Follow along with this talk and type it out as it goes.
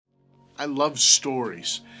I love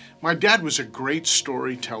stories. My dad was a great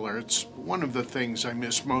storyteller. It's one of the things I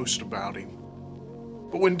miss most about him.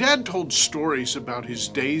 But when Dad told stories about his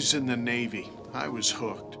days in the Navy, I was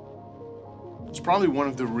hooked. It's probably one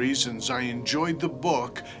of the reasons I enjoyed the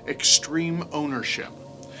book Extreme Ownership.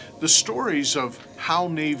 The stories of how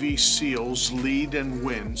Navy SEALs lead and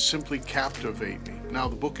win simply captivate me. Now,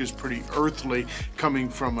 the book is pretty earthly, coming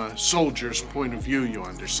from a soldier's point of view, you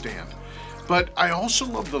understand. But I also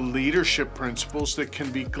love the leadership principles that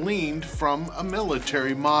can be gleaned from a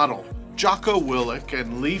military model. Jocko Willink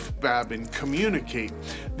and Leif Babin communicate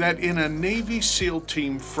that in a Navy SEAL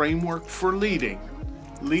team framework for leading,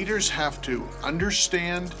 leaders have to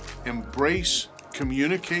understand, embrace,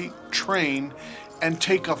 communicate, train, and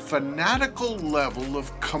take a fanatical level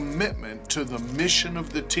of commitment to the mission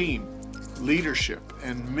of the team. Leadership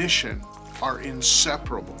and mission are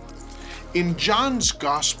inseparable. In John's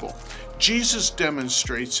Gospel, Jesus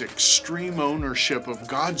demonstrates extreme ownership of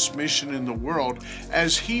God's mission in the world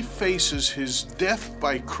as he faces his death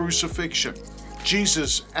by crucifixion.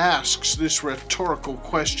 Jesus asks this rhetorical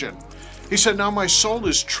question. He said, "Now my soul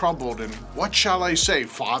is troubled, and what shall I say?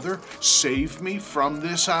 Father, save me from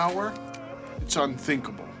this hour?" It's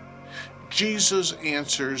unthinkable. Jesus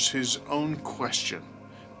answers his own question.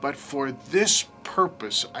 But for this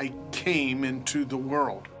purpose I came into the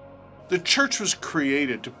world. The church was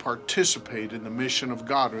created to participate in the mission of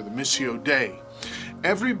God, or the Missio Dei.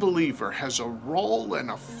 Every believer has a role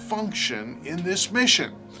and a function in this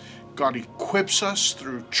mission. God equips us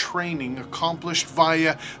through training accomplished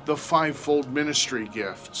via the fivefold ministry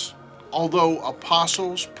gifts. Although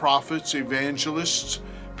apostles, prophets, evangelists,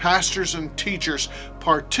 pastors, and teachers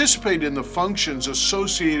participate in the functions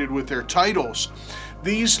associated with their titles,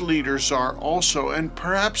 these leaders are also, and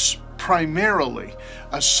perhaps primarily,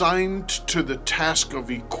 assigned to the task of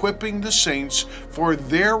equipping the saints for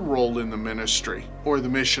their role in the ministry or the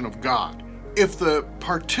mission of God. If the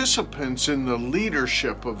participants in the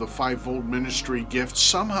leadership of the fivefold ministry gifts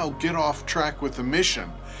somehow get off track with the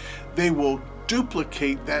mission, they will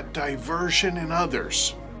duplicate that diversion in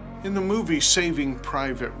others. In the movie Saving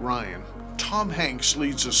Private Ryan, Tom Hanks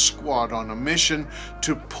leads a squad on a mission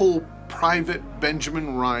to pull Private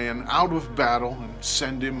Benjamin Ryan out of battle and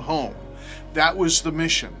send him home. That was the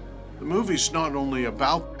mission. The movie's not only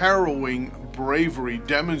about harrowing bravery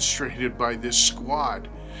demonstrated by this squad,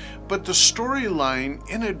 but the storyline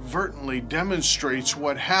inadvertently demonstrates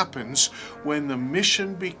what happens when the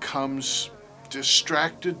mission becomes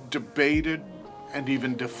distracted, debated, and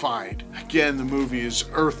even defied. Again, the movie is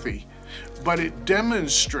earthy, but it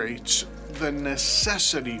demonstrates the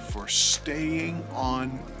necessity for staying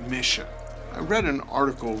on mission. I read an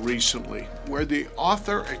article recently where the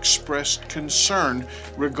author expressed concern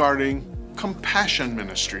regarding compassion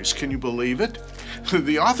ministries. Can you believe it?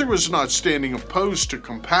 The author was not standing opposed to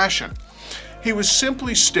compassion. He was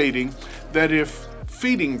simply stating that if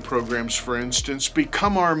feeding programs, for instance,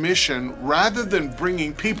 become our mission rather than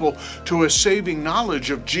bringing people to a saving knowledge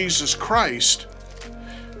of Jesus Christ,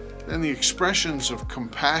 then the expressions of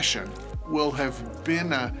compassion will have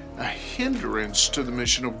been a hindrance to the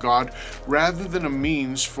mission of God rather than a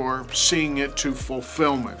means for seeing it to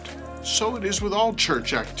fulfillment. So it is with all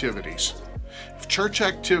church activities. If church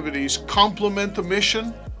activities complement the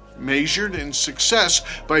mission, measured in success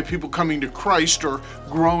by people coming to Christ or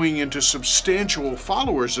growing into substantial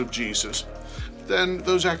followers of Jesus, then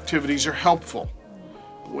those activities are helpful.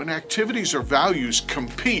 When activities or values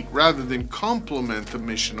compete rather than complement the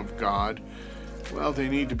mission of God, well, they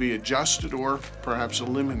need to be adjusted or perhaps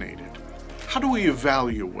eliminated. How do we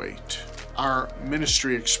evaluate our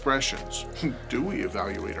ministry expressions? Do we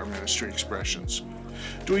evaluate our ministry expressions?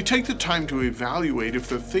 Do we take the time to evaluate if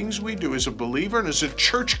the things we do as a believer and as a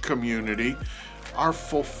church community are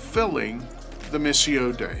fulfilling the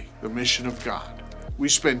Missio Dei, the mission of God? We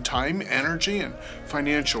spend time, energy, and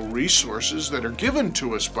financial resources that are given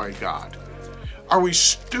to us by God. Are we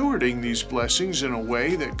stewarding these blessings in a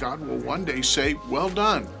way that God will one day say, "Well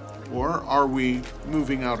done"? Or are we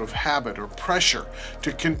moving out of habit or pressure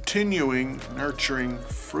to continuing nurturing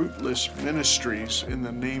fruitless ministries in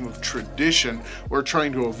the name of tradition or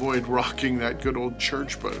trying to avoid rocking that good old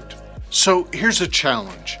church boat? So here's a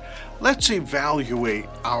challenge. Let's evaluate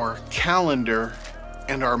our calendar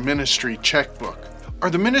and our ministry checkbook. Are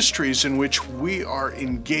the ministries in which we are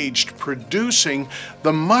engaged producing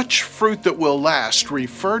the much fruit that will last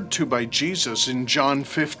referred to by Jesus in John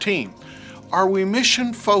 15? Are we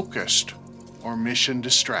mission focused or mission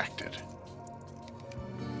distracted?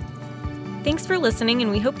 Thanks for listening, and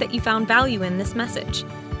we hope that you found value in this message.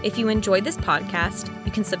 If you enjoyed this podcast,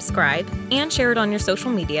 you can subscribe and share it on your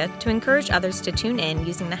social media to encourage others to tune in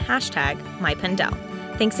using the hashtag MyPendel.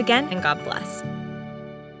 Thanks again, and God bless.